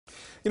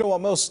You know, while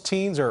most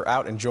teens are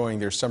out enjoying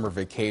their summer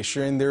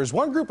vacation, there's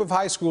one group of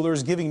high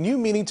schoolers giving new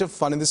meaning to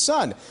fun in the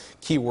sun.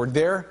 Keyword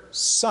there,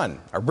 sun.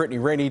 Our Brittany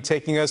Rainey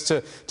taking us to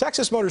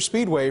Texas Motor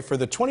Speedway for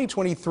the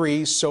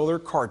 2023 Solar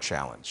Car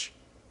Challenge.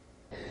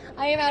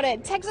 I am out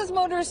at Texas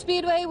Motor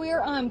Speedway. We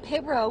are on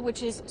pit road,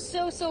 which is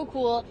so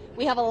cool.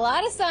 We have a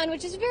lot of sun,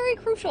 which is very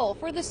crucial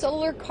for the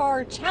Solar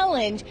Car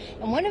Challenge.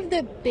 And one of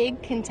the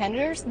big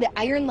contenders, the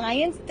Iron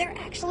Lions, they're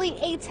actually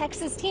a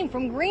Texas team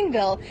from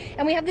Greenville.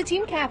 And we have the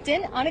team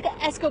captain, Annika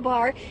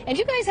Escobar. And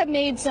you guys have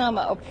made some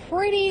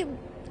pretty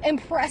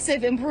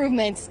impressive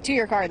improvements to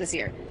your car this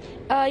year.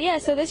 Yeah,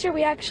 so this year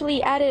we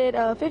actually added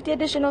 50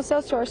 additional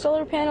cells to our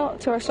solar panel,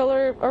 to our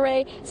solar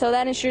array, so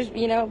that ensures,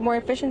 more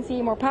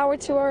efficiency, more power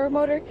to our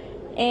motor.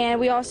 And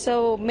we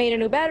also made a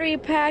new battery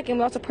pack, and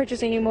we also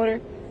purchased a new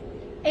motor.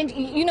 And,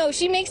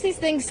 she makes these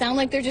things sound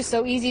like they're just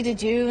so easy to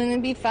do, and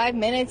then be 5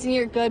 minutes and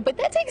you're good. But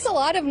that takes a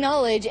lot of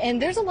knowledge,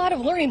 and there's a lot of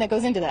learning that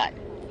goes into that.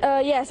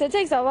 Yeah, so it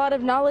takes a lot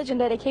of knowledge and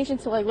dedication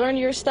to learn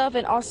your stuff,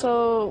 and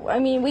also,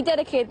 we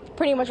dedicate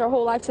pretty much our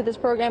whole life to this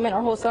program, and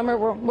our whole summer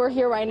we're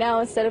here right now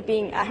instead of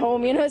being at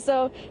home,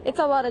 so it's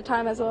a lot of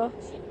time as well.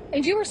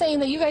 And you were saying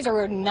that you guys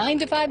are 9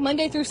 to 5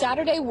 Monday through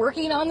Saturday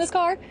working on this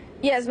car?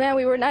 Yes, man,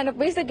 we were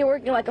basically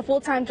working like a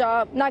full-time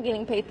job, not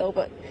getting paid though,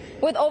 but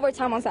with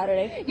overtime on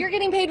Saturday. You're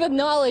getting paid with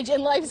knowledge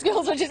and life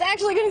skills, which is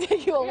actually going to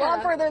take you a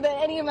lot further than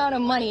any amount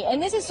of money.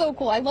 And this is so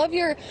cool. I love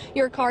your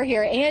car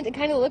here, and it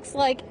kind of looks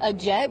like a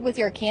jet with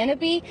your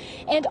canopy.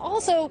 And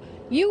also,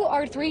 you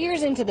are 3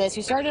 years into this.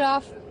 You started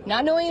off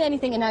not knowing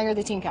anything, and now you're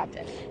the team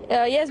captain.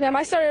 Yes, ma'am.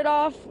 I started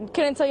off,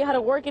 couldn't tell you how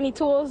to work any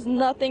tools,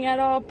 nothing at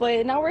all,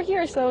 but now we're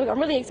here, so I'm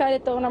really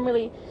excited though, and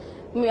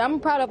I'm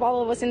proud of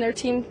all of us in their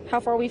team, how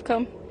far we've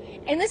come.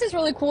 And this is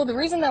really cool. The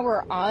reason that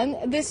we're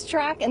on this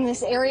track in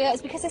this area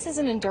is because this is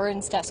an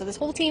endurance test. So this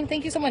whole team,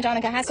 thank you so much,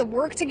 Annika, has to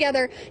work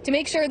together to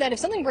make sure that if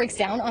something breaks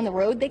down on the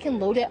road, they can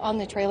load it on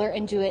the trailer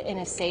and do it in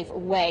a safe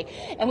way.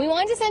 And we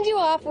wanted to send you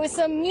off with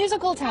some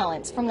musical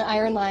talents from the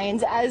Iron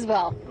Lions as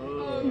well.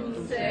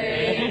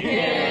 Say,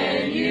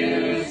 can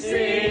you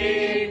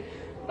see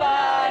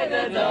by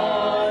the dawn